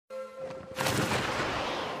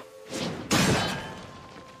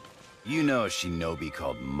You know a shinobi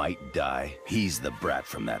called Might Die? He's the brat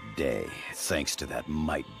from that day. Thanks to that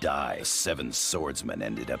Might Die, the 7 swordsmen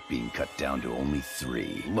ended up being cut down to only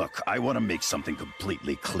 3. Look, I want to make something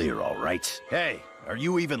completely clear, all right? Hey, are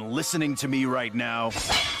you even listening to me right now?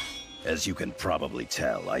 As you can probably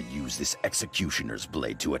tell, I use this executioner's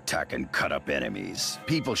blade to attack and cut up enemies.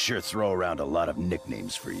 People sure throw around a lot of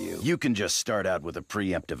nicknames for you. You can just start out with a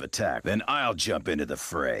preemptive attack, then I'll jump into the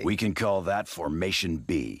fray. We can call that Formation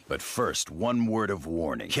B. But first, one word of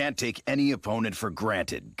warning. Can't take any opponent for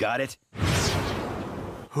granted. Got it?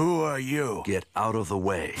 Who are you? Get out of the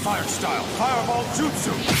way. Fire style, fireball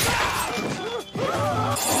jutsu!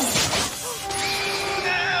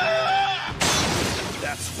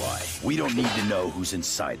 That's why. We don't need to know who's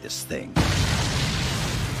inside this thing.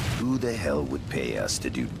 Who the hell would pay us to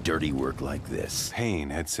do dirty work like this? Pain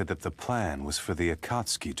had said that the plan was for the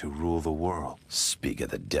Akatsuki to rule the world. Speak of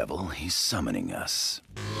the devil, he's summoning us.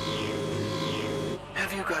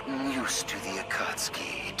 Have you gotten used to the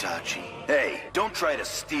Akatsuki, Itachi? Hey, don't try to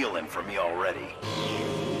steal him from me already.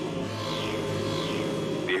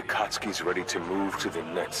 The Akatsuki's ready to move to the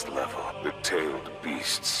next level. The tailed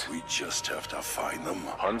beasts. We just have to find them.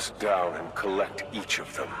 Hunt down and collect each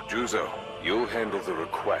of them. Juzo, you'll handle the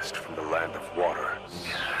request from the Land of Water.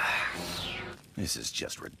 This is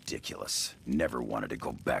just ridiculous. Never wanted to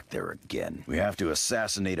go back there again. We have to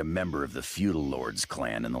assassinate a member of the Feudal Lord's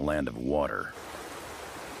clan in the Land of Water.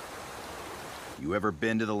 You ever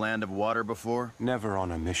been to the Land of Water before? Never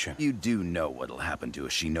on a mission. You do know what'll happen to a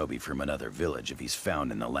shinobi from another village if he's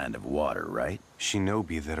found in the Land of Water, right?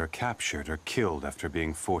 Shinobi that are captured or killed after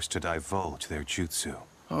being forced to divulge their jutsu.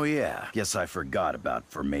 Oh yeah, guess I forgot about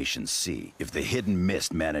Formation C. If the hidden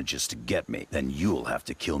mist manages to get me, then you'll have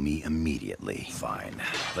to kill me immediately. Fine,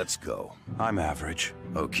 let's go. I'm average.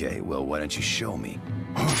 Okay, well, why don't you show me?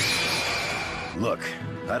 Look,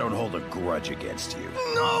 I don't hold a grudge against you.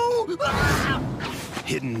 No!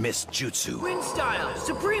 Hidden mist jutsu. Wind style,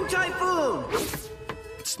 supreme typhoon!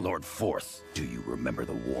 It's Lord Fourth. Do you remember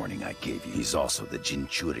the warning I gave you? He's also the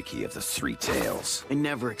Jinchuriki of the 3 Tails. I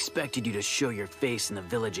never expected you to show your face in the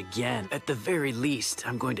village again. At the very least,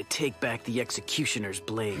 I'm going to take back the Executioner's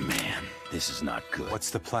blade. Man, this is not good. What's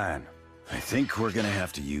the plan? I think we're gonna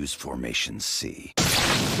have to use Formation C.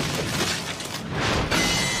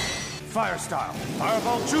 Fire style,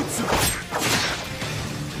 fireball jutsu!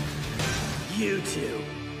 You two,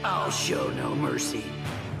 I'll show no mercy.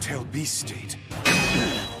 Tail beast state.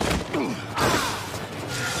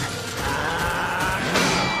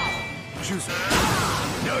 Juzo.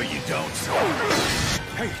 No, you don't.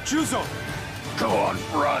 Hey, Juzo! Go on,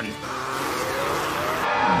 run.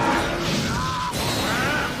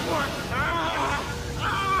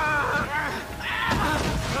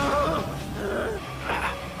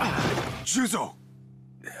 Juzo!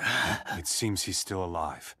 It seems he's still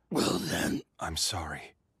alive. Well then. I'm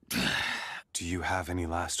sorry. Do you have any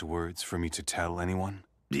last words for me to tell anyone?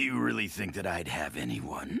 Do you really think that I'd have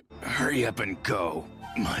anyone? Hurry up and go.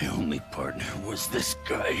 My only partner was this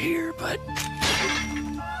guy here, but...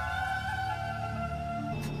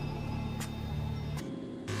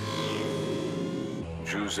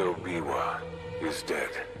 Juzo Biwa is dead.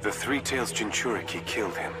 The 3 Tails Jinchuriki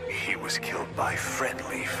killed him. He was killed by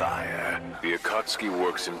friendly fire. The Akatsuki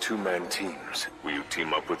works in 2-man teams. Will you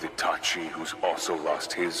team up with Itachi, who's also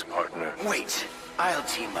lost his partner? Wait, I'll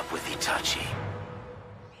team up with Itachi.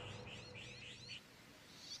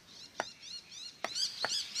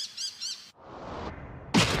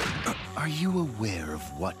 Are you aware of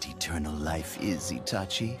what eternal life is,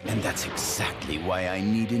 Itachi? And that's exactly why I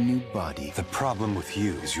need a new body. The problem with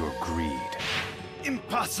you is your greed.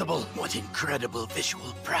 Impossible! What incredible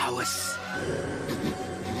visual prowess.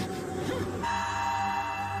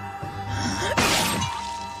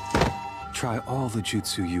 Try all the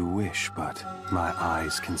jutsu you wish, but my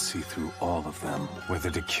eyes can see through all of them.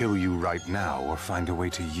 Whether to kill you right now or find a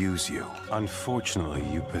way to use you. Unfortunately,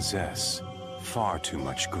 you possess far too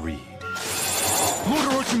much greed. Lord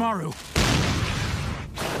Orochimaru!